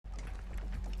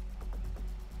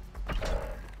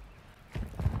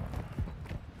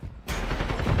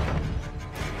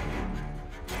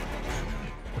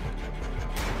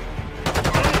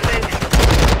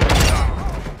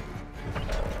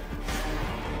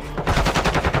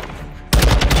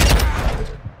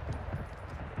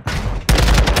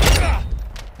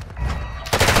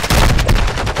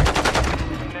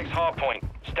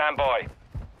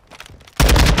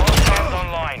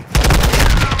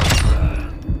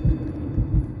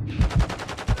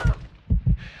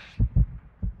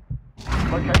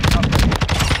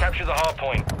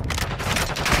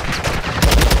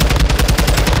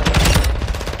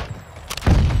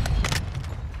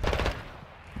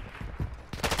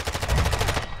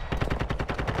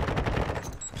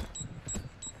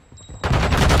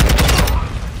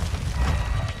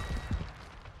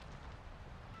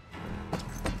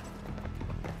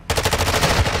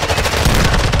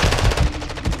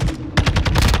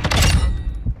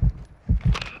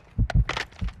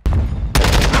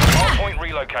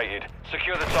relocated.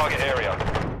 Secure the target area.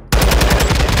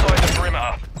 Enemies inside the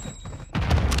perimeter.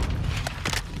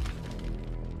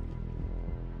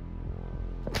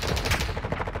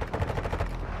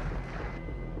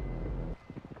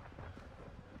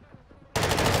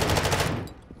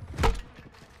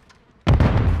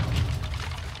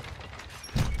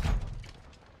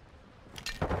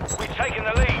 We've taken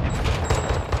the lead.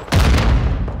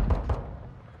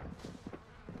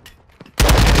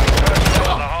 Personnel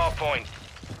at the hard point.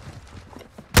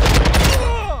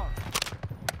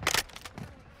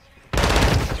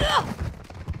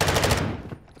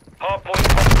 Hard point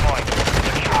compromised.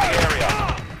 Secure the area.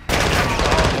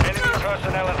 Enemy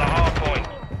personnel at the hard point.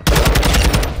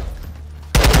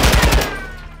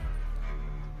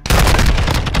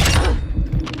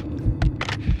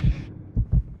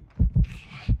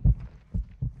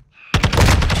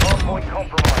 Hardpoint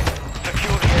compromised.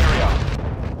 Secure the area.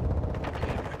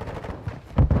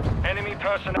 Enemy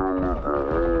personnel.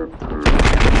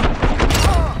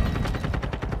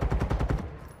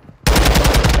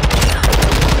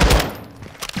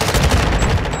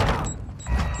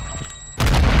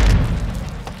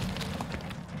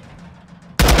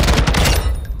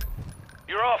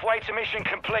 You're halfway to mission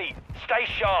complete. Stay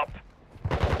sharp.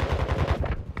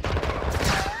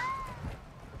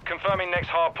 Confirming next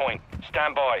hardpoint.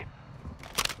 Stand by.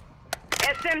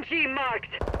 SMG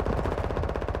marked.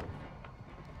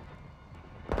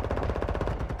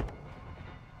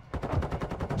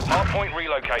 Hardpoint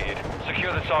relocated.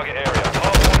 Secure the target area.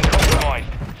 Hardpoint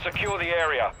compromised. Secure the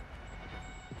area.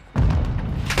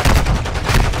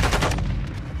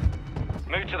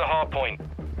 Move to the hardpoint.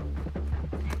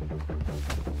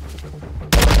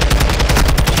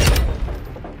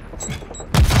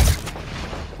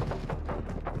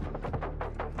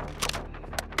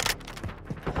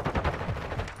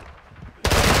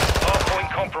 Hardpoint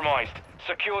compromised.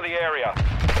 Secure the area.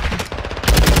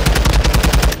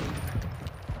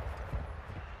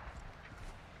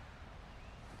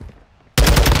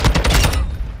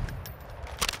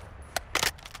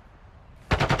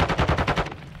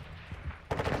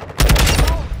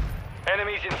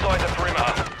 Enemies inside the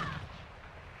perimeter.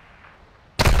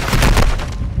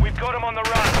 We've got them on the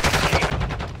run.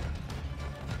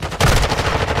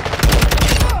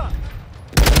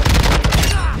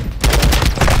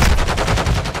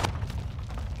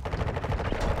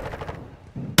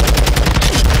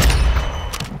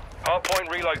 Hardpoint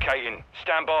relocating.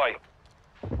 Stand by.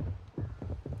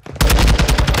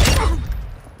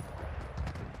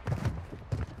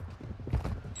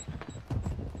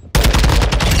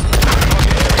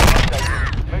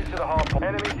 Move to the hardpoint.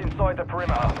 Enemies inside the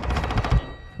perimeter.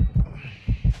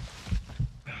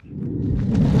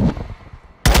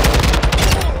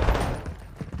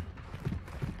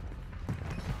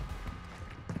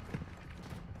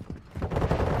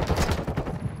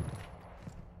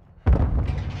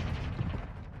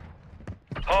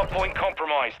 Hardpoint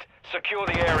compromised. Secure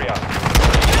the area.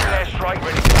 Airstrike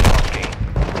ready for tasking.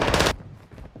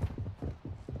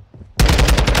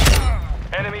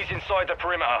 Enemies inside the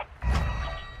perimeter.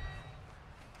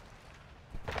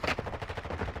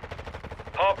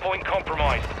 Hardpoint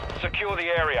compromised. Secure the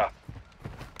area.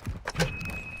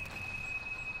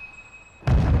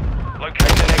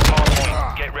 Locate the next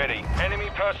hardpoint. Get ready. Enemy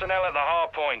personnel at the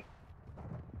hardpoint.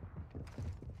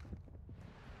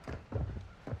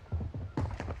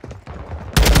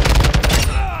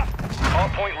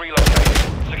 Hardpoint relocated.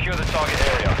 Secure the target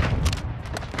area.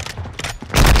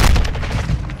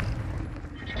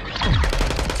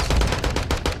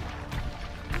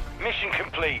 Mission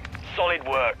complete. Solid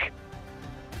work.